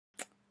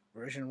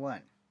Version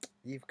 1.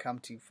 You've come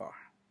too far.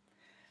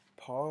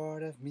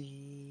 Part of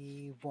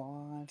me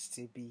wants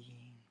to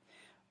be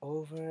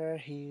over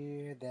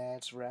here,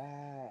 that's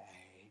right.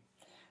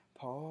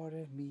 Part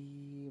of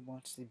me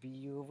wants to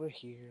be over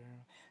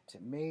here to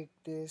make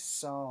this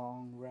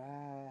song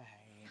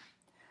right.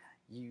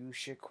 You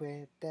should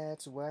quit,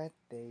 that's what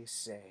they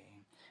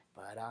say.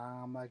 But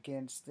I'm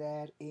against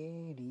that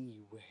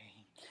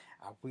anyway.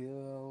 I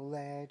will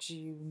let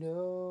you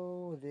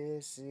know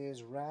this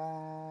is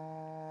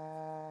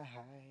right.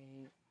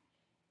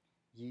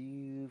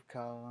 You've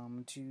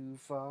come too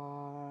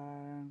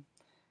far.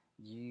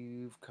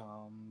 You've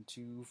come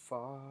too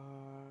far.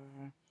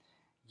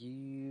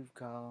 You've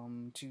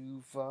come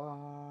too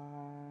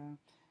far.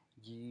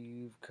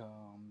 You've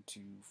come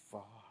too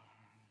far.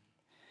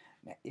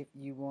 Now, if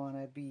you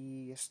wanna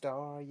be a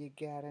star, you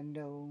gotta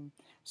know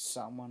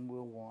someone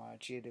will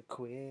want you to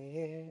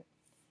quit.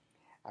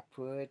 I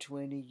put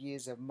 20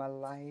 years of my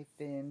life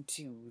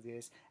into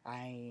this.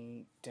 I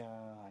ain't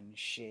done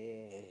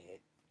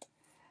shit.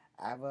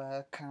 I've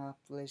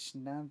accomplished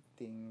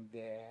nothing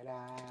that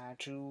I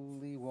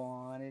truly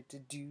wanted to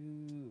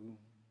do.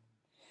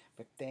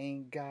 But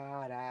thank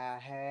God I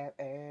have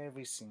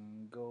every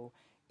single,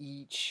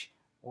 each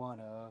one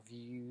of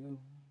you.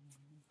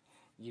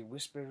 You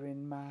whisper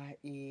in my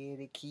ear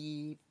to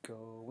keep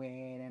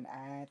going, and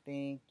I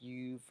thank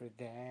you for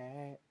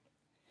that.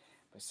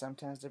 But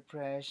sometimes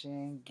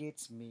depression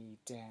gets me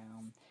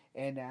down,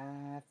 and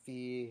I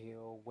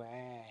feel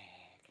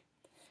whack.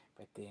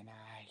 But then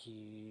I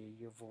hear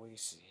your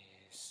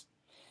voices,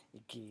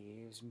 it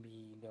gives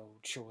me no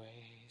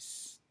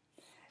choice.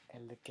 I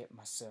look at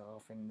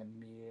myself in the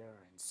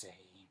mirror and say,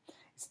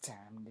 it's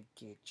time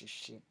to get your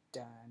shit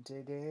done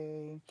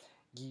today.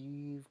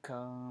 You've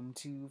come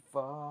too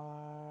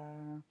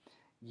far.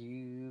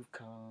 You've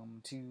come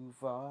too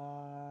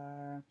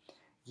far.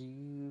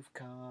 You've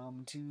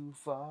come too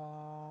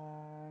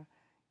far.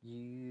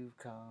 You've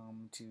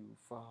come too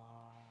far.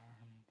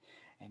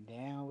 And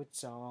now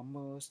it's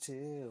almost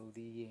till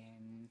the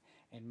end,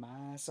 and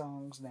my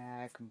song's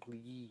not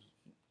complete.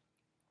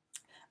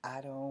 I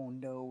don't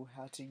know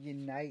how to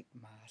unite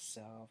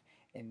myself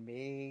and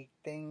make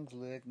things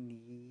look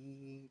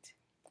neat.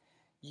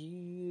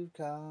 You've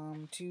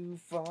come too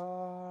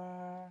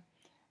far.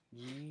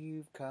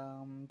 You've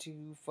come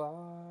too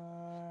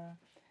far.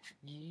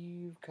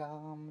 You've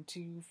come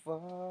too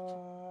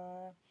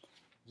far.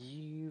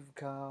 You've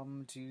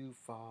come too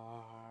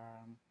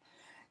far.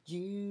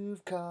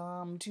 You've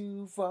come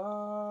too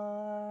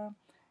far.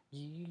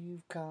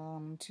 You've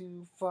come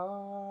too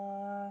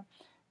far.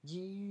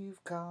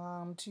 You've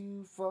come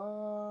too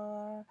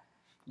far.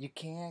 You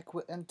can't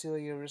quit until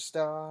you're a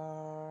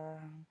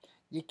star.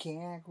 You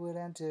can't quit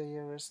until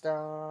you're a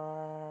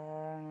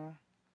star.